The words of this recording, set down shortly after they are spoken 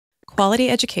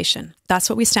Quality education. That's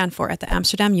what we stand for at the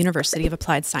Amsterdam University of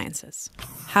Applied Sciences.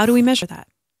 How do we measure that?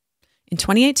 In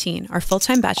 2018, our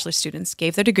full-time bachelor students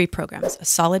gave their degree programs a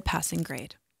solid passing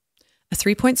grade, a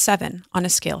 3.7 on a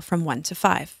scale from 1 to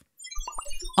 5.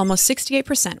 Almost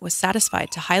 68% was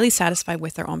satisfied to highly satisfied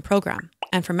with their own program,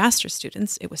 and for master's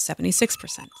students, it was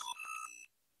 76%.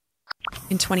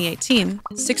 In 2018,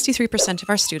 63%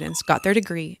 of our students got their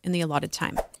degree in the allotted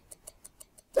time.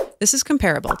 This is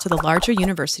comparable to the larger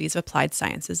universities of applied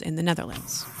sciences in the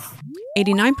Netherlands.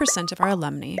 89% of our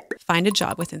alumni find a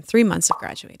job within 3 months of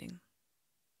graduating.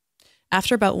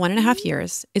 After about 1.5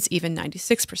 years, it's even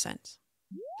 96%.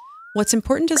 What's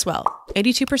important as well,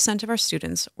 82% of our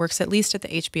students works at least at the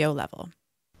HBO level.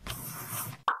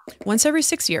 Once every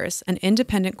 6 years, an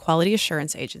independent quality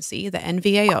assurance agency, the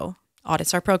NVAO,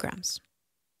 audits our programs.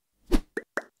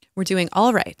 We're doing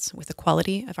all right with the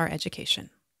quality of our education.